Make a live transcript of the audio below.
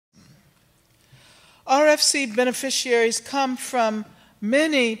RFC beneficiaries come from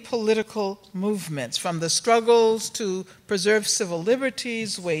many political movements, from the struggles to preserve civil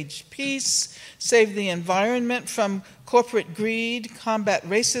liberties, wage peace, save the environment, from corporate greed, combat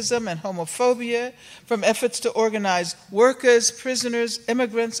racism and homophobia, from efforts to organize workers, prisoners,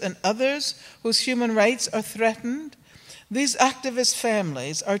 immigrants, and others whose human rights are threatened. These activist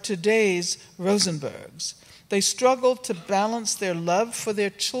families are today's Rosenbergs. They struggle to balance their love for their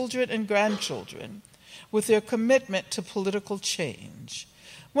children and grandchildren with their commitment to political change.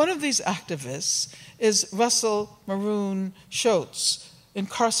 One of these activists is Russell Maroon Shoatz,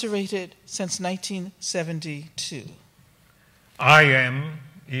 incarcerated since 1972. I am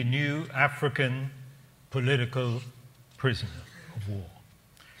a new African political prisoner of war.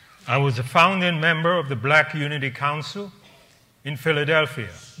 I was a founding member of the Black Unity Council in Philadelphia,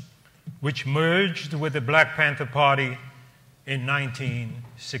 which merged with the Black Panther Party in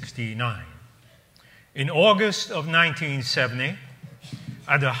 1969. In August of 1970,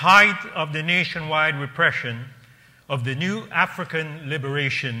 at the height of the nationwide repression of the new African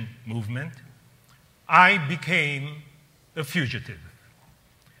liberation movement, I became a fugitive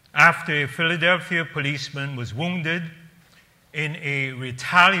after a Philadelphia policeman was wounded in a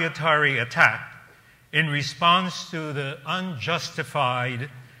retaliatory attack in response to the unjustified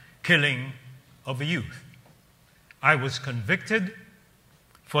killing of a youth. I was convicted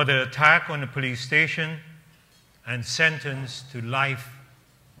for the attack on the police station and sentenced to life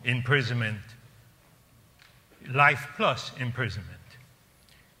imprisonment, life plus imprisonment.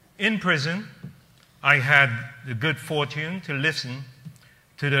 In prison, I had the good fortune to listen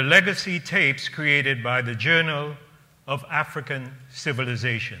to the legacy tapes created by the Journal of African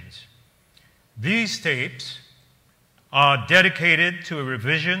Civilizations. These tapes are dedicated to a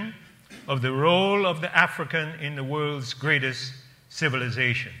revision of the role of the African in the world's greatest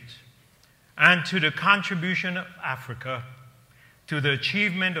civilizations and to the contribution of Africa to the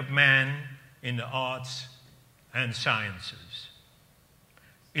achievement of man in the arts and sciences.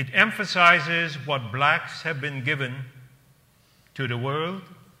 It emphasizes what blacks have been given to the world,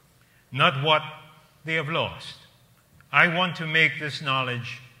 not what they have lost. I want to make this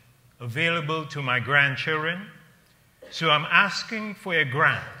knowledge available to my grandchildren, so I'm asking for a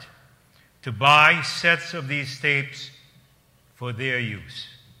grant to buy sets of these tapes for their use.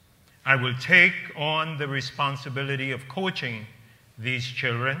 I will take on the responsibility of coaching these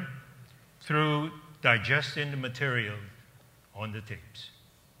children through digesting the material on the tapes.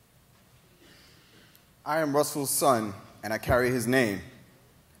 I am Russell's son, and I carry his name.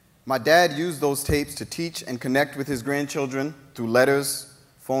 My dad used those tapes to teach and connect with his grandchildren through letters,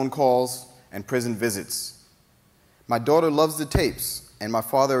 phone calls, and prison visits. My daughter loves the tapes, and my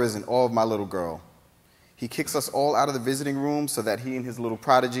father is in awe of my little girl. He kicks us all out of the visiting room so that he and his little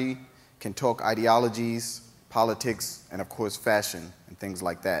prodigy can talk ideologies, politics, and of course fashion and things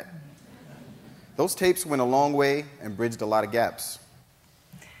like that. Those tapes went a long way and bridged a lot of gaps.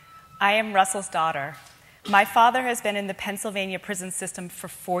 I am Russell's daughter. My father has been in the Pennsylvania prison system for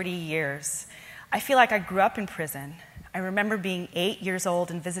 40 years. I feel like I grew up in prison. I remember being 8 years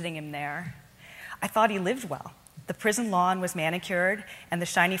old and visiting him there. I thought he lived well. The prison lawn was manicured and the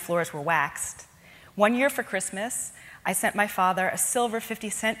shiny floors were waxed. One year for Christmas, I sent my father a silver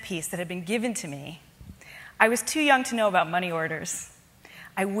 50-cent piece that had been given to me. I was too young to know about money orders.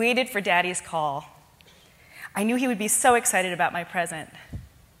 I waited for Daddy's call. I knew he would be so excited about my present.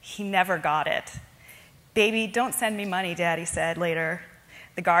 He never got it. "Baby, don't send me money," Daddy said later.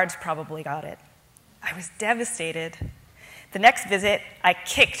 "The guards probably got it." I was devastated. The next visit, I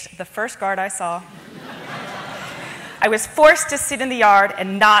kicked the first guard I saw. I was forced to sit in the yard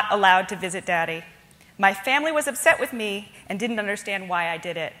and not allowed to visit Daddy. My family was upset with me and didn't understand why I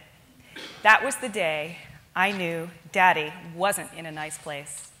did it. That was the day I knew Daddy wasn't in a nice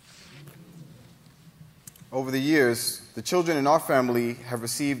place. Over the years, the children in our family have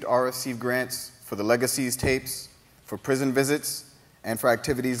received RFC grants for the Legacies tapes, for prison visits, and for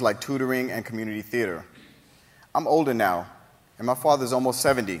activities like tutoring and community theater. I'm older now, and my father's almost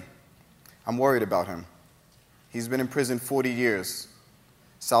 70. I'm worried about him. He's been in prison 40 years,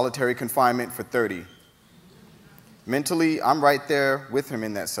 solitary confinement for 30. Mentally, I'm right there with him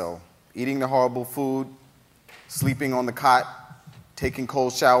in that cell, eating the horrible food, sleeping on the cot, taking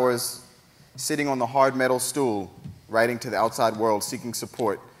cold showers, sitting on the hard metal stool, writing to the outside world seeking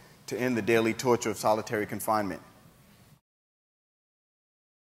support to end the daily torture of solitary confinement.